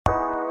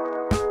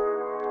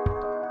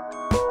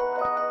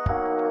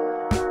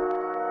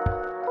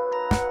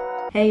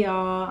Hey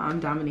y'all, I'm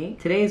Dominique.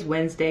 Today is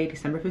Wednesday,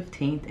 December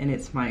 15th, and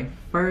it's my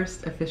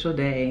first official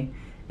day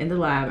in the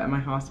lab at my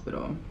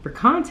hospital. For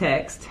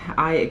context,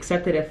 I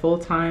accepted a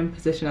full-time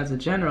position as a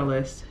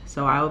generalist,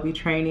 so I will be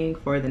training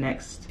for the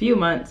next few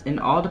months in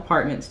all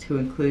departments to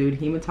include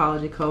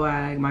hematology,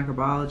 coag,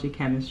 microbiology,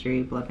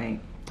 chemistry, blood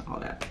bank, all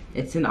that.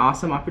 It's an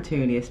awesome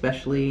opportunity,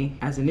 especially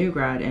as a new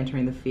grad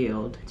entering the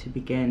field, to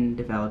begin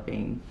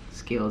developing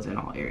skills in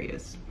all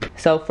areas.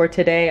 So for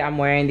today, I'm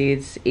wearing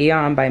these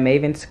Eon by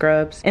Maven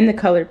scrubs in the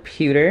color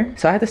pewter.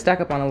 So I had to stack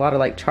up on a lot of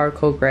like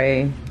charcoal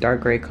gray,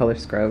 dark gray color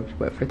scrubs,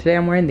 but for today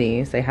I'm wearing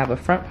these. They have a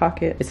front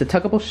pocket. It's a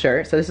tuckable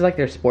shirt, so this is like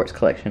their sports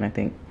collection, I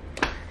think.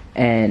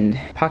 And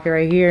pocket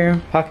right here,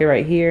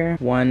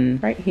 one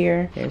right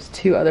here. There's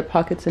two other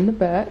pockets in the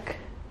back.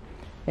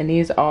 And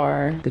these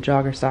are the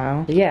jogger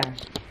style. But yeah,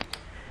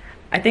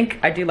 I think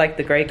I do like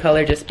the gray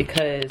color just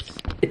because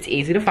it's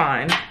easy to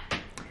find.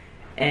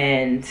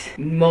 And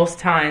most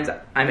times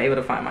I'm able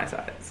to find my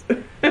size.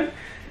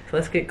 So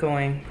let's get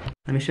going.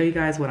 Let me show you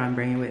guys what I'm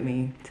bringing with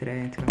me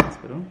today to the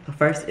hospital. So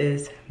first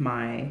is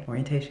my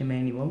orientation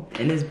manual.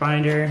 In this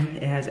binder,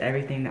 it has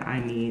everything that I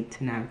need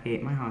to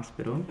navigate my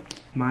hospital.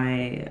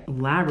 My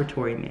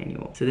laboratory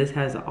manual. So this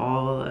has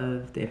all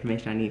of the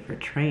information I need for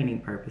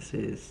training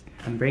purposes.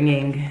 I'm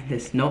bringing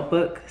this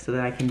notebook so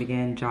that I can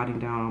begin jotting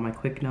down all my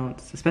quick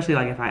notes, especially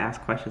like if I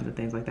ask questions and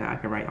things like that, I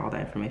can write all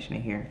that information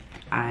in here.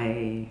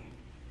 I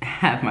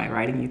have my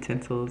writing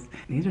utensils.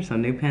 These are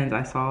some new pens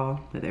I saw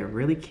that they're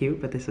really cute,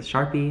 but this is a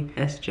Sharpie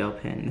S gel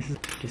pen. This is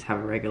just have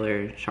a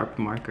regular Sharpie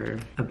marker,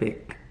 a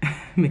big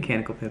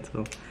mechanical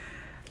pencil.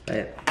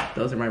 But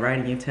those are my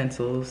writing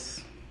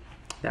utensils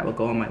that will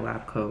go on my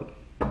lab coat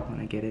when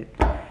I get it.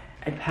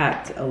 I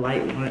packed a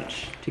light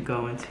lunch to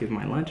go into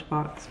my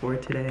lunchbox for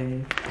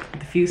today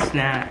with a few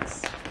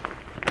snacks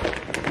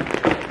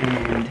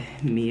and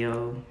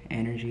Mio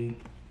energy.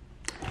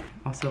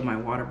 Also my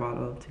water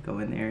bottle to go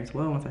in there as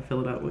well once I fill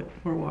it up with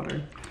more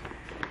water.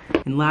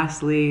 And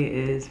lastly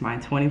is my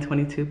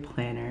 2022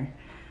 planner,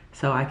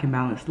 so I can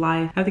balance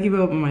life. I have to keep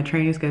up with my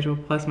training schedule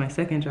plus my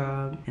second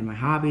job and my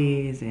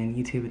hobbies and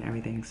YouTube and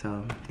everything,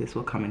 so this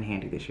will come in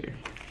handy this year.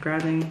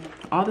 Grabbing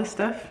all this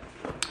stuff,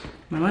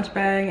 my lunch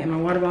bag and my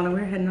water bottle, and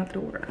we're heading out the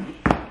door.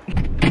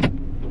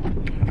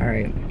 All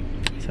right.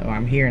 So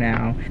I'm here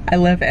now. I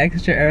left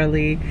extra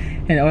early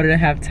in order to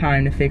have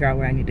time to figure out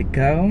where I need to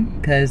go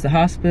because the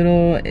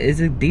hospital is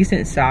a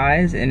decent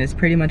size and it's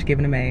pretty much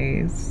given a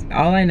maze.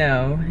 All I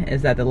know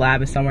is that the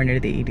lab is somewhere near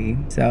the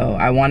ED. So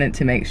I wanted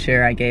to make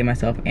sure I gave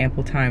myself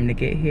ample time to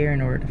get here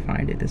in order to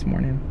find it this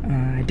morning.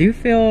 I do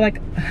feel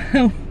like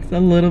a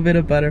little bit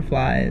of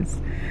butterflies,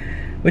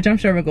 which I'm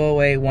sure will go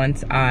away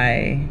once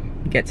I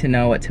get to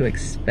know what to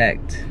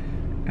expect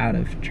out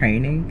of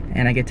training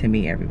and I get to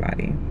meet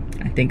everybody.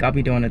 I think I'll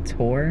be doing a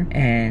tour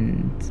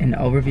and an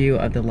overview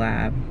of the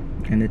lab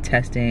and the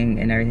testing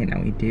and everything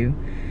that we do.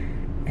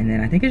 And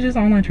then I think it's just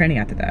online training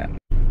after that.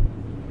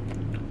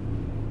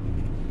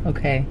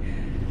 Okay,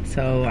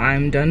 so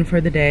I'm done for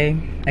the day.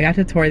 I got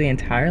to tour the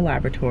entire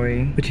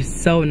laboratory, which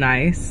is so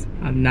nice.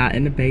 I'm not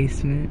in the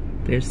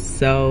basement. There's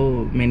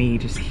so many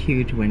just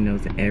huge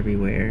windows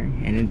everywhere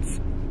and it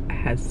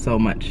has so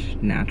much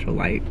natural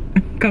light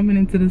coming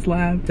into this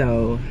lab.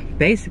 So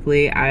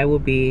basically I will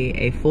be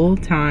a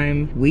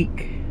full-time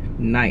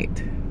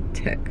weeknight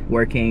tech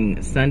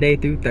working Sunday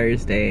through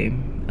Thursday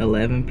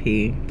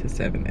 11p to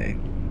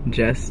 7a.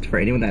 Just for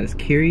anyone that is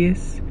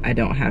curious, I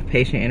don't have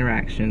patient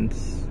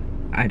interactions.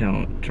 I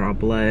don't draw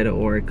blood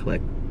or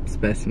collect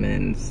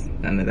specimens,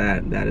 none of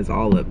that. That is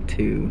all up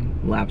to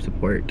lab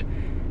support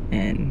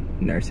and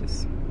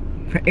nurses.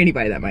 For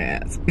anybody that might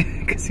ask,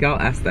 because y'all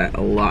ask that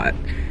a lot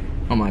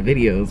on my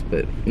videos,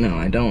 but no,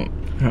 I don't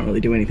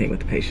really do anything with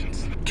the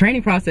patients.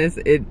 Training process,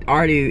 it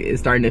already is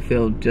starting to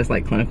feel just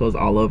like clinicals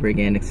all over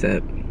again,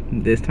 except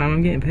this time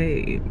I'm getting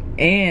paid.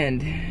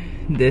 And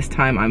this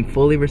time I'm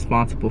fully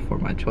responsible for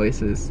my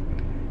choices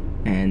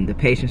and the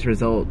patient's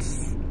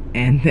results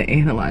and the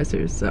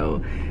analyzers.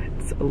 So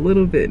it's a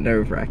little bit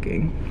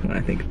nerve-wracking when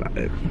I think about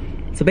it.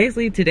 So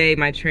basically today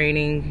my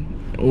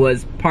training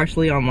was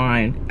partially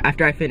online.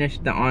 After I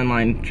finished the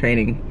online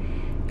training,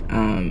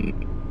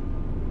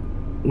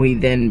 we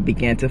then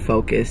began to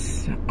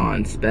focus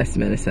on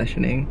specimen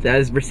accessioning. That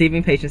is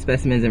receiving patient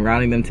specimens and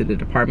routing them to the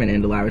department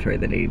and the laboratory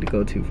that they need to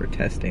go to for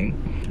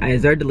testing. I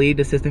observed the lead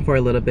assistant for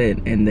a little bit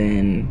and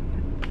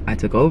then I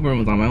took over and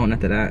was on my own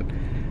after that.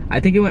 I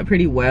think it went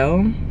pretty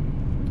well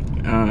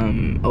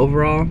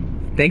overall.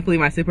 Thankfully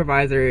my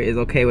supervisor is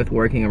okay with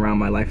working around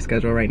my life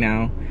schedule right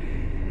now,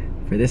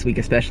 for this week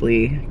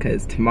especially,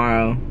 because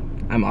tomorrow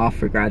I'm off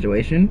for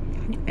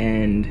graduation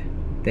and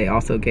they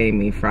also gave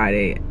me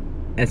Friday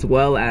as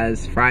well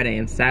as Friday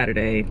and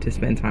Saturday to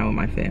spend time with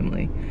my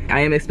family.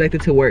 I am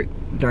expected to work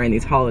during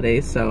these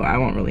holidays, so I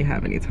won't really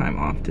have any time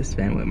off to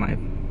spend with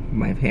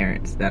my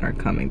parents that are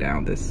coming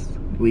down this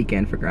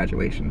weekend for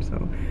graduation. So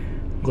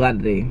I'm glad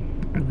that they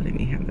are letting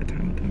me have that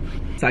time with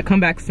them. So I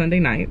come back Sunday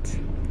night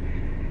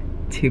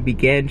to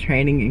begin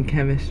training in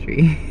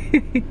chemistry.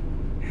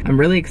 I'm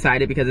really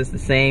excited because it's the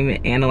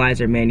same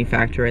analyzer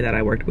manufacturer that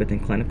I worked with in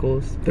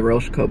clinicals, the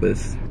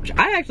xoxos, which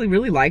I actually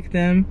really like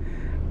them,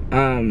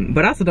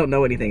 but I also don't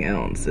know anything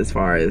else as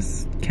far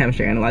as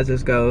chemistry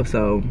analyzers go,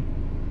 so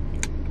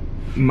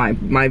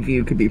my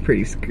view could be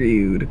pretty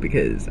skewed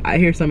because I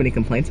hear so many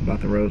complaints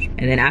about the Roche.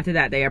 And then after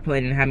that, they are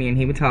planning to have me in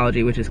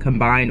hematology, which is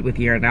combined with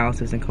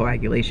urinalysis and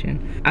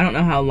coagulation. I don't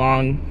know how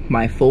long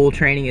my full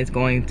training is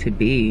going to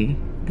be.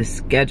 The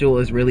schedule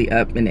is really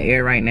up in the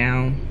air right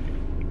now.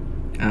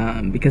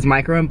 Because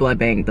micro and blood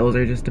bank, those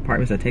are just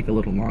departments that take a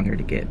little longer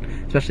to get,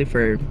 especially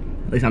for,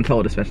 at least I'm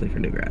told, especially for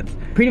new grads.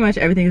 Pretty much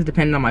everything is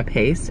dependent on my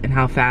pace and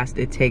how fast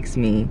it takes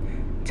me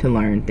to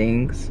learn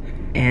things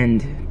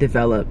and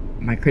develop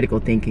my critical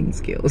thinking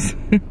skills.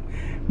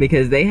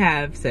 Because they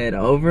have said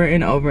over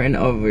and over and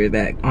over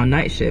that on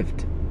night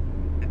shift,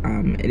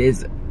 it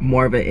is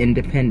more of an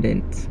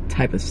independent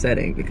type of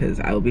setting because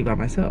I will be by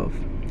myself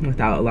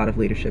without a lot of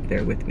leadership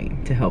there with me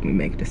to help me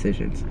make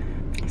decisions.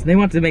 So they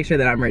want to make sure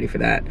that I'm ready for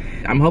that.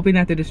 I'm hoping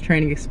that through this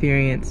training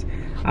experience,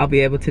 I'll be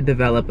able to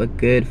develop a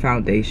good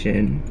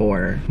foundation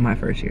for my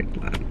first year in the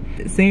lab.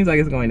 It seems like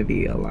it's going to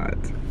be a lot.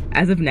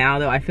 As of now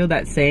though, I feel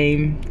that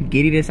same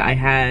giddiness I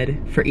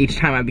had for each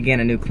time I began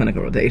a new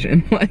clinical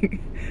rotation. Like,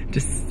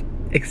 just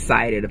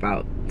excited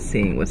about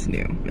seeing what's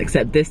new.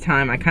 Except this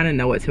time, I kind of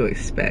know what to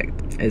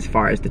expect as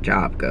far as the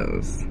job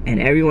goes.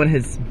 And everyone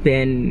has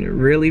been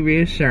really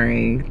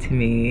reassuring to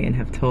me and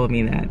have told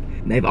me that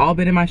they've all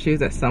been in my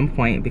shoes at some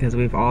point because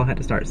we've all had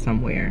to start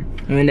somewhere.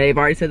 I mean, they've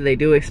already said that they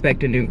do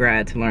expect a new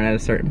grad to learn at a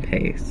certain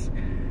pace.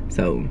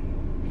 So,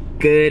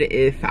 good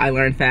if I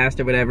learn fast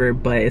or whatever,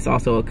 but it's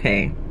also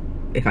okay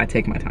if I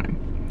take my time,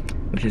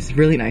 which is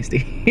really nice to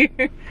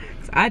hear.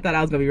 I thought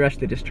I was gonna be rushed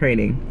through this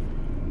training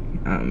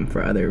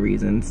for other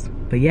reasons.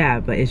 But yeah,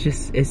 but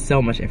it's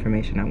so much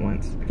information at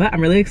once. But I'm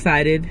really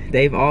excited.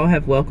 They've all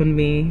have welcomed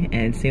me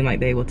and seem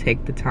like they will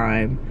take the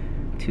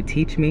time to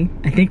teach me.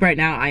 I think right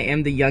now I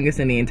am the youngest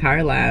in the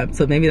entire lab,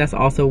 so maybe that's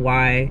also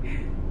why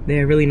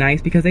they're really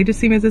nice, because they just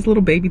see me as this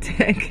little baby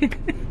tech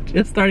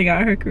just starting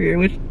out her career,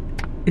 which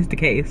is the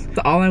case.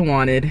 So all I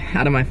wanted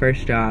out of my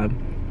first job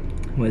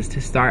was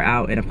to start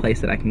out in a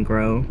place that I can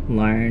grow,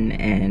 learn,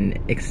 and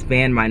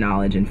expand my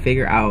knowledge and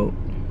figure out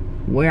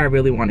where I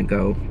really want to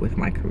go with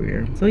my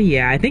career. So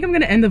yeah, I think I'm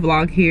gonna end the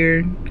vlog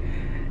here.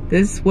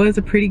 This was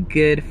a pretty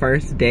good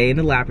first day in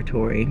the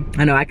laboratory.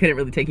 I know I couldn't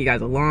really take you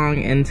guys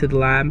along into the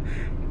lab,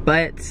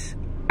 but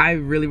I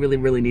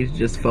really need to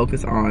just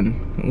focus on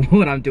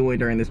what I'm doing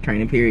during this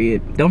training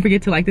period. Don't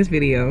forget to like this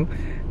video,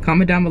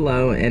 comment down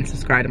below, and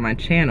subscribe to my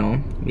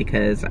channel,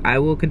 because I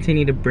will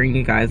continue to bring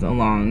you guys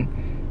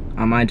along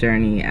on my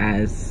journey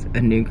as a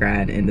new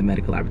grad in the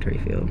medical laboratory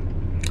field.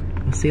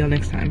 I'll see y'all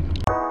next time.